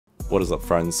What is up,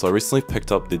 friends? So I recently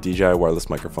picked up the DJI wireless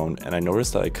microphone and I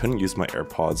noticed that I couldn't use my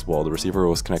AirPods while the receiver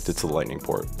was connected to the lightning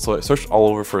port. So I searched all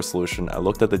over for a solution. I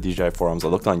looked at the DJI forums, I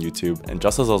looked on YouTube, and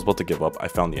just as I was about to give up, I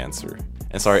found the answer.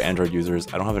 And sorry Android users,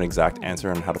 I don't have an exact answer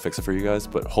on how to fix it for you guys,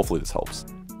 but hopefully this helps.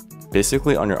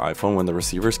 Basically, on your iPhone, when the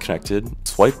receiver is connected,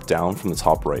 swipe down from the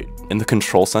top right. In the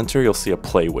control center, you'll see a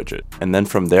play widget, and then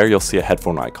from there, you'll see a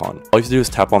headphone icon. All you have to do is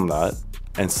tap on that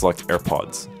and select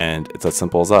AirPods, and it's as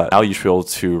simple as that. Now you should be able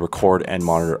to record and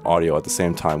monitor audio at the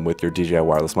same time with your DJI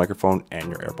wireless microphone and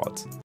your AirPods.